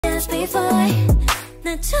나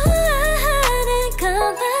좋아하는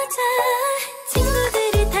건 맞아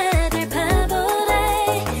친구들이 다들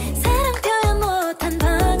바보래 사랑 표현 못한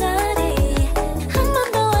벙어리 한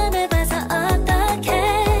번도 안 해봐서 어떡해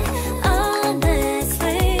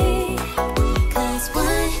honestly Cause 1,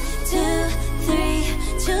 2,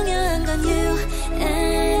 3 중요한 건 you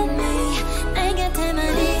and me 날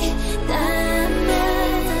곁에만 있다면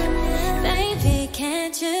Baby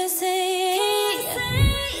can't you see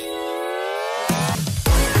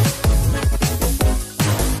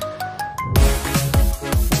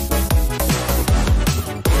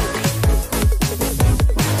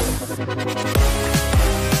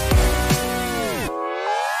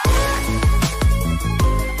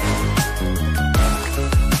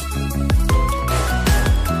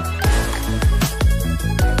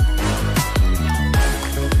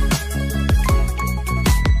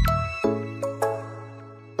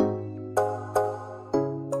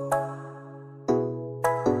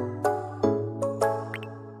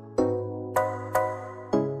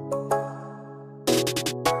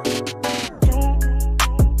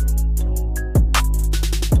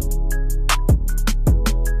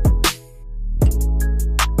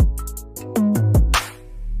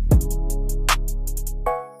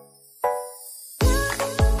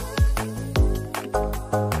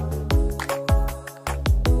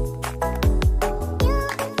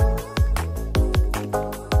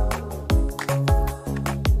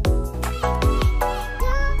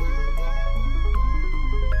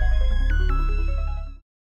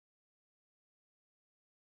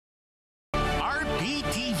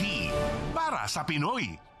RPTV para sa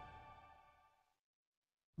Pinoy.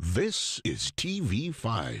 This is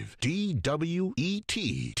TV5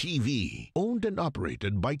 DWET TV, owned and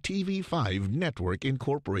operated by TV5 Network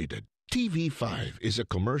Incorporated. TV5 is a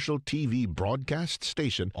commercial TV broadcast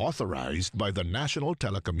station authorized by the National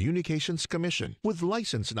Telecommunications Commission with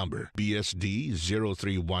license number BSD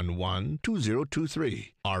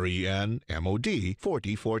 0311-2023, REN MOD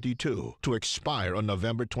 4042 to expire on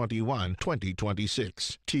November 21,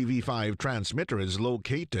 2026. TV5 transmitter is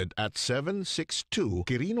located at 762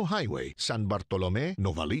 Quirino Highway, San Bartolome,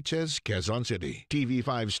 Novaliches, Quezon City.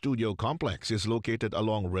 TV5 studio complex is located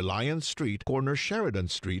along Reliance Street, corner Sheridan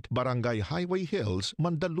Street, Barangay Highway Hills,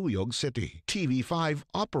 Mandaluyong City. TV5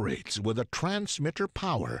 operates with a transmitter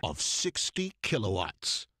power of 60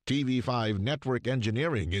 kilowatts. TV5 Network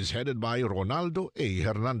Engineering is headed by Ronaldo A.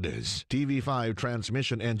 Hernandez. TV5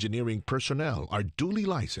 transmission engineering personnel are duly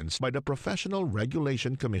licensed by the Professional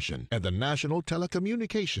Regulation Commission and the National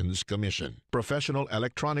Telecommunications Commission. Professional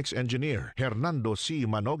Electronics Engineer Hernando C.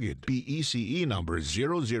 Manogid, PECE number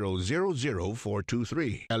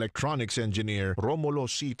 0000423. Electronics Engineer Romulo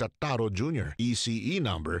C. Tataro Jr., ECE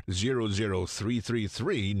number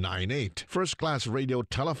 0033398. First Class Radio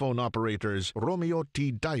Telephone Operators Romeo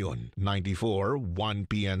T. Dayon, 94 1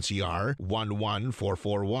 PNCR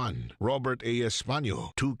 11441. Robert A.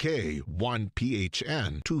 Espanyo, 2K 1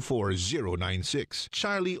 PHN 24096.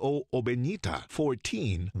 Charlie O. Obenita,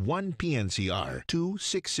 14 1 PNCR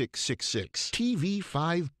 26666.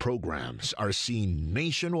 TV5 programs are seen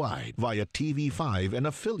nationwide via TV5 and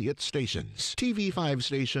affiliate stations. TV5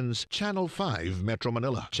 stations: Channel 5 Metro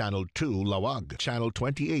Manila, Channel 2 Lawag, Channel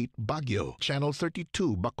 28 Baguio, Channel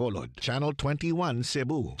 32 Bacolod, Channel 21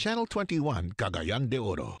 Cebu, Channel 21 Cagayan de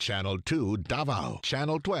Oro, Channel 2 Davao,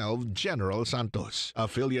 Channel 12 General Santos.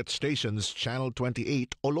 Affiliate stations: Channel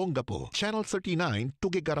 28 Olongapo, Channel 39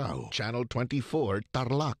 Tuguegarao, Channel 24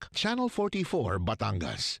 Tarlac, Channel 44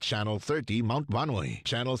 Batangas, Channel 30 Mount Banoy,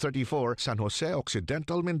 Channel 34 San Jose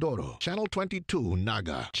Occidental Mindoro, Channel 22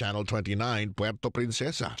 Naga, Channel 29 Puerto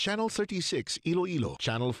Princesa, Channel 36 Iloilo,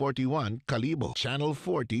 Channel 41 Calibo, Channel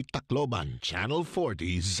 40 Tacloban, Channel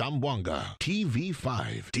 40 Zamboanga.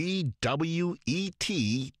 TV5 DWET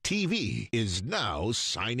TV is now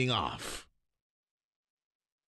signing off.